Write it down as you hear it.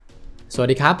สวัส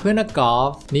ดีครับเพื่อนนักกอล์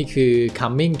ฟนี่คือ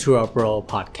Coming to a Pro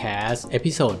Podcast เอ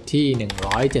พิโซดที่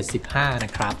175น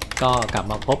ะครับก็กลับ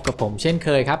มาพบกับผมเช่นเค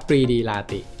ยครับปรีดีลา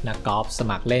ตินักกอล์ฟส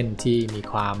มัครเล่นที่มี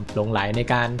ความหลงใหลใน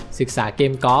การศึกษาเก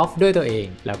มกอล์ฟด้วยตัวเอง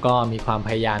แล้วก็มีความพ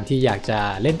ยายามที่อยากจะ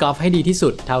เล่นกอล์ฟให้ดีที่สุ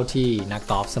ดเท่าที่นัก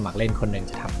กอล์ฟสมัครเล่นคนหนึ่ง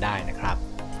จะทำได้นะครับ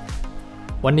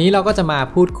วันนี้เราก็จะมา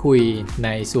พูดคุยใน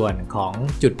ส่วนของ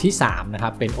จุดที่3นะครั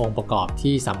บเป็นองค์ประกอบ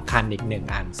ที่สำคัญอีก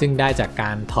1อันซึ่งได้จากก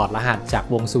ารถอดรหัสจาก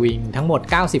วงสวิงทั้งหมด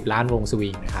90ล้านวงสวิ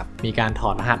งนะครับมีการถอ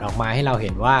ดรหัสออกมาให้เราเ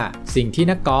ห็นว่าสิ่งที่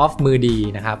นักกอล์ฟมือดี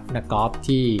นะครับนักกอล์ฟ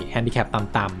ที่แฮนดิแคป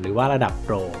ต่ำๆหรือว่าระดับโป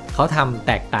รเขาทำแ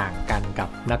ตกต่างกันกับ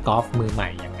นักกอล์ฟมือใหม่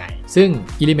ยังไงซึ่ง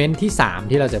อิเลเมนต์ที่3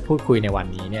ที่เราจะพูดคุยในวัน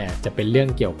นี้เนี่ยจะเป็นเรื่อง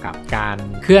เกี่ยวกับการ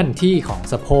เคลื่อนที่ของ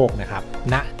สะโพกนะครับ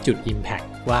ณจุด Impact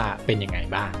ว่าเป็นยังไง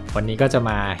บ้างวันนี้ก็จะ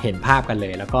มาเห็นภาพกันเล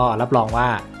ยแล้วก็รับรองว่า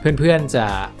เพื่อนๆจะ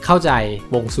เข้าใจ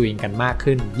วงสวิงกันมาก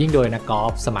ขึ้นยิ่งโดยนักกอ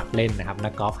ล์ฟสมัครเล่นนะครับนั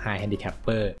กกอล์ฟไฮแฮนดิแคปเป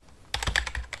อร์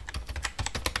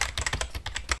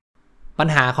ปัญ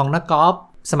หาของนักกอล์ฟ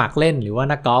สมัครเล่นหรือว่า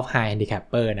นักกอล์ฟไฮแฮนดิแคป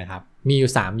เปอร์นะครับมีอ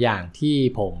ยู่3อย่างที่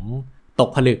ผมตก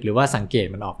ผลึกหรือว่าสังเกต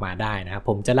มันออกมาได้นะครับ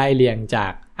ผมจะไล่เรียงจา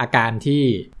กอาการที่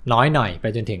น้อยหน่อยไป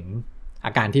จนถึงอ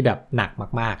าการที่แบบหนัก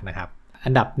มากๆนะครับอั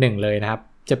นดับ1เลยนะครับ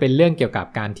จะเป็นเรื่องเกี่ยวกับ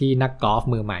การที่นักกอล์ฟ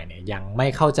มือใหม่เนี่ยยังไม่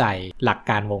เข้าใจหลัก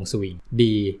การวงสวิง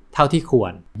ดีเท่าที่คว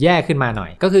รแย่ขึ้นมาหน่อ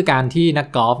ยก็คือการที่นัก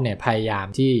กอล์ฟเนี่ยพยายาม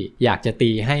ที่อยากจะ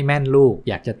ตีให้แม่นลูก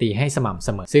อยากจะตีให้สม่ำเส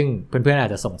มอซึ่งเพื่อนๆอา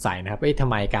จจะสงสัยนะครับทำ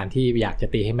ไมการที่อยากจะ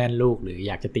ตีให้แม่นลูกหรืออ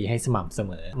ยากจะตีให้สม่ำเส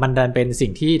มอมันดันเป็นสิ่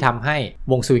งที่ทำให้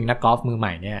วงสวิงนักกอล์ฟมือให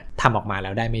ม่เนี่ยทำออกมาแล้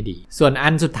วได้ไม่ดีส่วนอั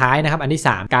นสุดท้ายนะครับอันที่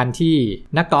3การที่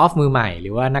นักกอล์ฟมือใหม่ห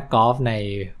รือว่านักกอล์ฟ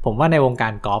ผมว่าในวงกา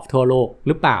รกอล์ฟทั่วโลกห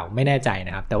รือเปล่าไม่แน่ใจน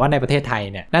ะครับแต่ว่าในประเทศไทย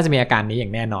เนี่ยน่าจะมีอาการนี้อย่า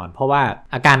งแน่นอนเพราะว่า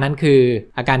อาการนั้นคือ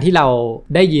อาการที่เรา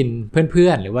ได้ยินเพื่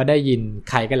อนๆหรือว่าได้ยิน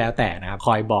ใครก็แล้วแต่นะครับค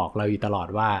อยบอกเราอยู่ตลอด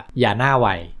ว่าอย่าหน้าไว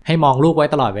ให้มองลูกไว้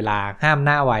ตลอดเวลาห้ามห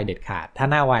น้าไวเด็ดขาดถ้า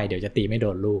หน้าไวเดี๋ยวจะตีไม่โด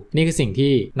นลูกนี่คือสิ่ง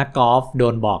ที่นักกอล์ฟโด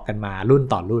นบอกกันมารุ่น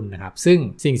ต่อรุ่นนะครับซึ่ง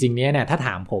สิ่งนี้เนี่ยถ้าถ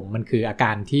ามผมมันคืออาก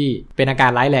ารที่เป็นอาการ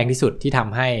ร้ายแรงที่สุดที่ท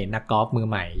ำให้นักกอล์ฟมือ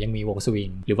ใหม่ยังมีวงสวิง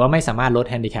หรือว่าไม่สามารถลด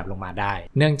แฮนดิแคปลงมาได้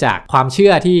เนื่องจากความเชื่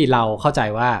อที่เราเข้าใจ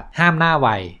ว่าห้ามหน้าไว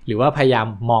หรือว่าพยายาม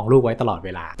มองลูกไว้ตลอดเว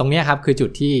ลาตรงนี้ครับคือจุด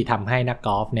ที่ทำให้นักก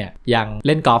อล์ฟเนี่ยยังเ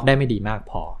ล่นกอล์ฟได้ไม่ดีมาก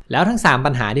พอแล้วทั้ง3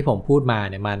ปัญหาที่ผมพูดมา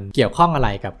เนี่ยมันเกี่ยวข้องอะไร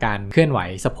กับการเคลื่อนไหว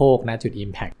สะโพกณจุด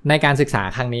Impact ในการศึกษา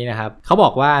ครั้งนี้นะครับเขาบอ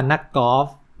กว่านักกอล์ฟ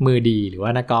มือดีหรือว่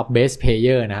านักกอล์ฟเบสเพลเย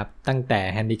อร์นะครับตั้งแต่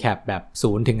แฮนดิแคปแบบ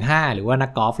0ถึง5หรือว่านั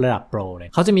กกอล์ฟระดับโปรเลย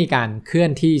เขาจะมีการเคลื่อ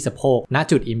นที่สะโพกณ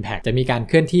จุด Impact จะมีการเ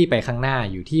คลื่อนที่ไปข้างหน้า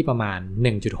อยู่ที่ประมาณ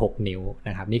 1.6 นิ้วน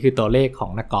ะครับนี่คือตัวเลขขอ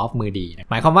งนักกอล์ฟมือดี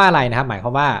หมายความว่าอะไรนะครับหมายคว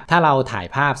ามว่าถ้าเราถ่าย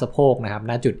ภาพสะโพกนะครับ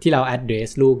ณจุดที่เรา address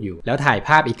ลูกอยู่แล้วถ่ายภ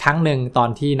าพอีกครั้งหนึ่งตอน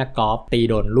ที่นักกอล์ฟตี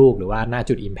โดนลูกหรือว่าณ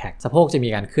จุด Impact สะโพกจะมี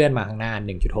การเคลื่อนมาข้างหน้า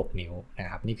 1.6 นิ้วนะ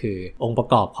ครับนี่คือองค์ประ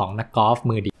กอบของนักกอล์ฟ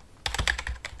มือดี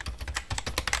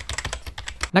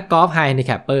นักกอล์ฟไฮแฮนดิแ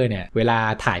คปเปอร์เนี่ยเวลา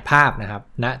ถ่ายภาพนะครับ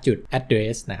ณจุด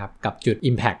address นะครับกับจุด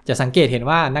impact จะสังเกตเห็น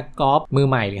ว่านักกอล์ฟมือ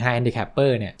ใหม่หรือไฮแฮนดิแคปเปอ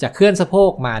ร์เนี่ยจะเคลื่อนสะโพ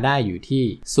กมาได้อยู่ที่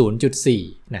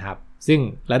 0.4 นะครับซึ่ง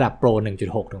ระดับโปร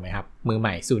 1.6 ถูกไหมครับมือให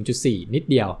ม่ 0.4 นิด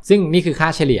เดียวซึ่งนี่คือค่า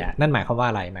เฉลี่ยนั่นหมายความว่า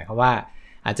อะไรหมายความว่า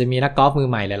อาจจะมีนักกอล์ฟมือ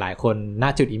ใหม่หลายๆคนณ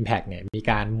จุด Impact เนี่ยมี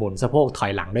การหมุนสะโพกถอ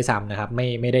ยหลังด้วยซ้ำนะครับไ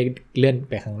ม่ได้เลื่อน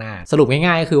ไปข้างหน้าสรุป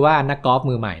ง่ายๆก็คือว่านักกอล์ฟ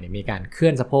มือใหม่เนี่ยมีการเคลื่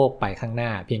อนสะโพกไปข้างหน้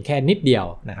าเพียงแค่นิดเดียว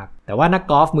นะครับแต่ว่านัก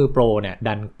กอล์ฟมือโปรเนี่ย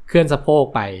ดันเคลื่อนสะโพก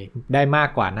ไปได้มาก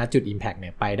กว่าณจุด Impact เนี่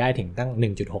ยไปได้ถึงตั้ง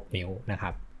 1.6 นิ้วนะครั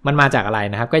บมันมาจากอะไร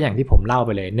นะครับก็อย่างที่ผมเล่าไ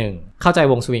ปเลย1เข้าใจ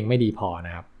วงสวิงไม่ดีพอน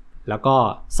ะครับแล้วก็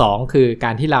2คือก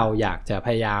ารที่เราอยากจะพ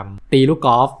ยายามตีลูกก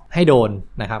อล์ฟให้โดน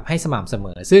นะครับให้สม่ำเสม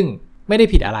อซึ่งไม่ได้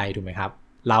ผิดอะไรถูกไหมครับ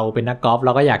เราเป็นนักกอล์ฟเร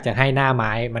าก็อยากจะให้หน้าไ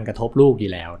ม้มันกระทบลูกอ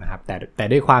ยู่แล้วนะครับแต่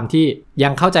ด้วยความที่ยั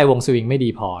งเข้าใจวงสวิงไม่ดี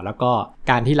พอแล้วก็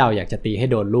การที่เราอยากจะตีให้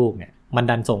โดนลูกเนี่ยมัน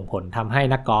ดันส่งผลทำให้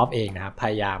นักกอล์ฟเองนะครับพ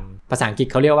ยายามภาษาอังกฤษ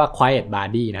เขาเรียกว่า quiet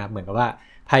body นะครับเหมือนกับว่า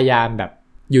พยายามแบบ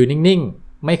อยู่นิ่ง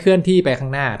ๆไม่เคลื่อนที่ไปข้า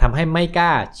งหน้าทำให้ไม่กล้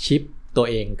าชิปตัว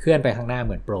เองเคลื่อนไปข้างหน้าเ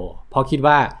หมือนโปรเพราะคิด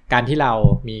ว่าการที่เรา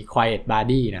มี quiet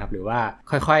body นะครับหรือว่า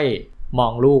ค่อยๆมอ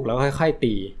งลูกแล้วค่อยๆ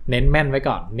ตีเน้นแม่นไว้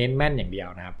ก่อนเน้นแม่นอย่างเดียว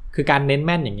นะครับคือการเน้นแ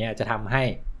ม่นอย่างเงี้ยจะทำให้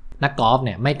นักกอล์ฟเ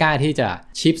นี่ยไม่กล้าที่จะ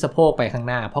ชิปสะโพกไปข้าง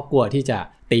หน้าเพราะกลัวที่จะ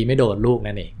ตีไม่โดนลูก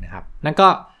นั่นเองนะครับนั่นก็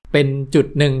เป็นจุด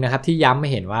หนึ่งนะครับที่ย้ำให้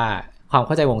เห็นว่าความเ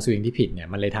ข้าใจวงสวิงที่ผิดเนี่ย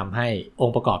มันเลยทำให้อง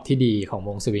ค์ประกอบที่ดีของว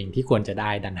งสวิงที่ควรจะได้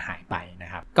ดันหายไปนะ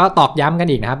ครับก็ตอกย้ำกัน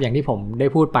อีกนะครับอย่างที่ผมได้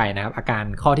พูดไปนะครับอาการ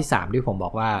ข้อที่3ที่ผมบอ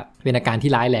กว่าเป็นอาการ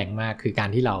ที่ร้ายแรงมากคือการ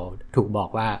ที่เราถูกบอ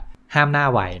กว่าห้ามหน้า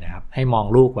ไวนะครับให้มอง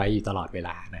ลูกไว้อยู่ตลอดเวล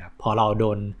านะครับพอเราโด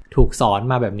นถูกสอน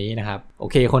มาแบบนี้นะครับโอ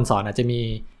เคคนสอนอาจจะมี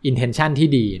intention ที่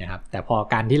ดีนะครับแต่พอ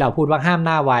การที่เราพูดว่าห้ามห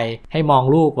น้าไวให้มอง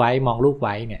ลูกไว้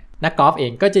เนี่ยนักกอล์ฟเอ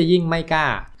งก็จะยิ่งไม่กล้า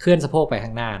เคลื่อนสะโพกไปข้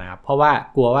างหน้านะครับเพราะว่า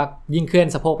กลัวว่ายิ่งเคลื่อน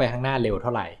สะโพกไปข้างหน้าเร็วเท่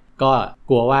าไหร่ ก็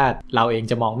กลัวว่าเราเอง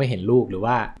จะมองไม่เห็นลูกหรือ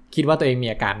ว่าคิดว่าตัวเองมี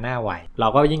อาการหน้าไวเรา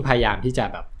ก็ยิ่งพยายามที่จะ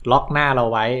แบบล็อกหน้าเรา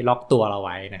ไว้ล็อกตัวเราไ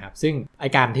ว้นะครับซึ่งไอ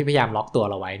การที่พยายามล็อกตัว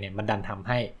เราไว้เนี่ยมันดันทำใ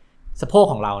ห้สะโพก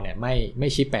ของเราเนี่ยไม่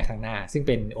ชิปไปข้างหน้าซึ่งเ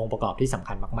ป็นองค์ประกอบที่สำ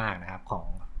คัญมากๆนะครับของ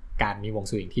การมีวง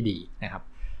สวิงที่ดีนะครับ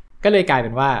ก็เลยกลายเ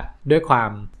ป็นว่าด้วยความ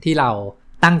ที่เรา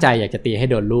ตั้งใจอยากจะตีให้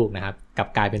โดนลูกนะครับกับ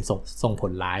กลายเป็นส่งผ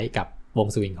ลร้ายกับวง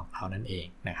สวิงของเรานั่นเอง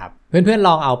นะครับเพื่อนๆล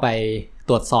องเอาไป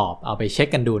ตรวจสอบเอาไปเช็ค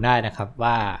กันดูได้นะครับ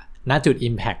ว่าณจุด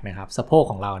impact นะครับสะโพก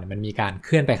ของเราเนี่ยมันมีการเค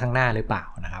ลื่อนไปข้างหน้าหรือเปล่า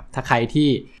นะครับถ้าใครที่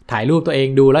ถ่ายรูปตัวเอง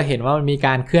ดูแล้วเห็นว่ามันมีก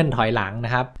ารเคลื่อนถอยหลังน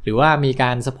ะครับหรือว่ามีก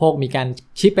ารสะโพกมีการ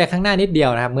ชิปไปข้างหน้านิดเดีย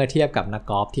วนะครับเมื่อเทียบกับนัก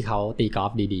กอล์ฟที่เขาตีกอล์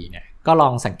ฟดีๆเนี่ยก็ลอ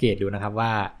งสังเกตดูนะครับว่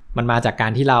ามันมาจากกา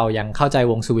รที่เรายังเข้าใจ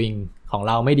วงสวิงของเ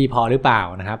ราไม่ดีพอหรือเปล่า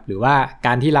นะครับหรือว่าก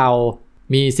ารที่เรา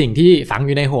มีสิ่งที่ฝังอ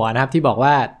ยู่ในหัวนะครับที่บอก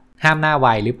ว่าห้ามหน้าไว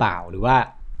หรือเปล่าหรือว่า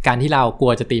การที่เรากลั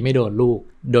วจะตีไม่โดนลูก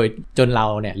โดยจนเรา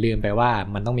เนี่ยลืมไปว่า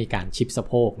มันต้องมีการชิปสะ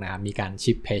โพกนะครับมีการ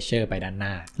ชิปเพรสเชอร์ไปด้านหน้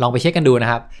าลองไปเช็คกันดูน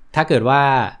ะครับถ้าเกิดว่า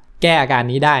แก้อาการ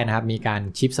นี้ได้นะครับมีการ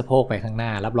ชิปสะโพกไปข้างหน้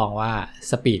ารับรองว่า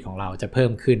สปีดของเราจะเพิ่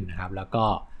มขึ้นนะครับแล้วก็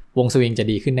วงสวิงจะ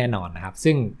ดีขึ้นแน่นอนนะครับ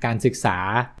ซึ่งการศึกษา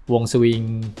วงสวิง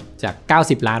จาก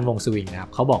90ล้านวงสวิงนะครั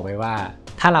บเขาบอกไว้ว่า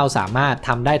ถ้าเราสามารถท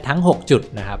ำได้ทั้ง6จุด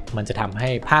นะครับมันจะทำให้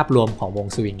ภาพรวมของวง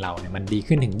สวิงเราเนี่ยมันดี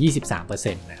ขึ้นถึง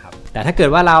 23% นะครับแต่ถ้าเกิด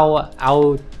ว่าเราเอา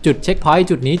จุดเช็คพอยต์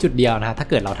จุดนี้จุดเดียวนะครับถ้า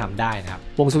เกิดเราทำได้นะครับ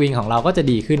วงสวิงของเราก็จะ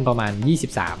ดีขึ้นประมาณ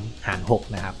23หาร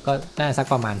6นะครับก็น่าสัก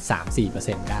ประมาณ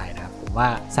 3-4% ได้นะครับผมว่า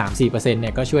 3-4% เ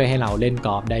นี่ยก็ช่วยให้เราเล่นก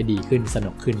อล์ฟได้ดีขึ้นส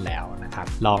นุกขึ้นแล้วนะครับ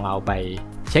ลองเอาไป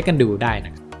เช็คกันดูได้น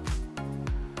ะครับ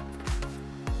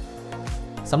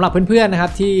สำหรับเพื่อนๆนะครั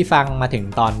บที่ฟังมาถึง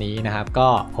ตอนนี้นะครับก็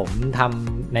ผมท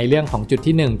ำในเรื่องของจุด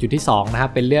ที่1จุดที่2นะครั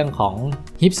บเป็นเรื่องของ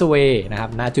hip sway นะครับ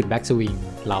ณจุด back swing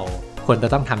เราควรจะ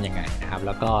ต้องทำยังไงนะครับแ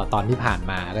ล้วก็ตอนที่ผ่าน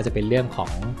มาก็จะเป็นเรื่องขอ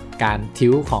งการทิ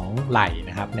วของไหล่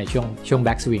นะครับในช่วง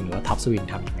back swing หรือว่า top swing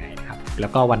ทำยังไงนะครับแล้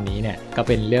วก็วันนี้เนี่ยก็เ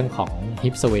ป็นเรื่องของ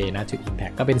hip sway ณจุด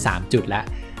impact ก็เป็น3จุดแล้ว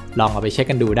ลองเอาไปเช็ค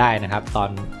กันดูได้นะครับตอน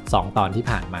2ตอนที่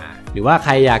ผ่านมาหรือว่าใค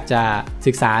รอยากจะ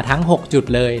ศึกษาทั้ง6จุด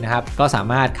เลยนะครับก็สา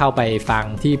มารถเข้าไปฟัง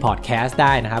ที่พอดแคสต์ไ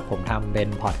ด้นะครับผมทำเป็น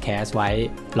พอดแคสต์ไว้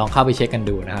ลองเข้าไปเช็คกัน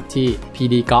ดูนะครับที่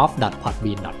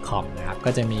pdgolf.podbean.com นะครับ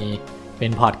ก็จะมีเป็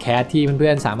นพอดแคสต์ที่เพื่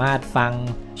อนๆสามารถฟัง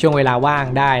ช่วงเวลาว่าง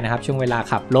ได้นะครับช่วงเวลา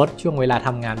ขับรถช่วงเวลาท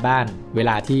ำงานบ้านเว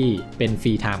ลาที่เป็นฟ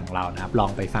รีไทม์ของเรานะครับลอ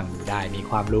งไปฟังดูได้มี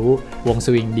ความรู้วงส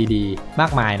วิงดีๆมา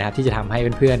กมายนะครับที่จะทำให้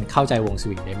เพื่อนๆเข้าใจวงส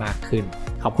วิงได้มากขึ้น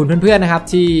ขอบคุณเพื่อนๆนะครับ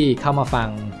ที่เข้ามาฟัง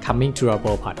Coming to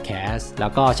Pro Podcast แล้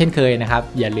วก็เช่นเคยนะครับ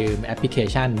อย่าลืมแอปพลิเค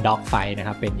ชัน Dogfight นะค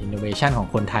รับเป็น innovation ของ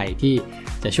คนไทยที่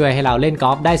จะช่วยให้เราเล่นก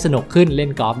อล์ฟได้สนุกขึ้นเล่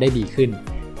นกอล์ฟได้ดีขึ้น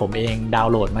ผมเองดาว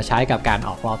น์โหลดมาใช้กับการอ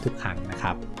อกรอบทุกครั้งนะค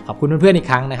รับขอบคุณเพื่อนๆอีก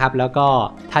ครั้งนะครับแล้วก็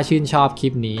ถ้าชื่นชอบคลิ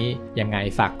ปนี้ยังไง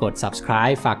ฝากกด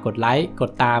subscribe ฝากกดไลค์ก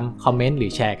ดตามคอมเมนต์หรื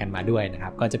อแชร์กันมาด้วยนะครั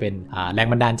บก็จะเป็นแรง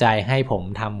บันดาลใจให้ผม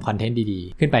ทำคอนเทนต์ดี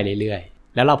ๆขึ้นไปเรื่อย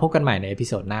ๆแล้วเราพบกันใหม่ในเอพิ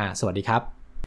โซดหน้าสวัสดีครับ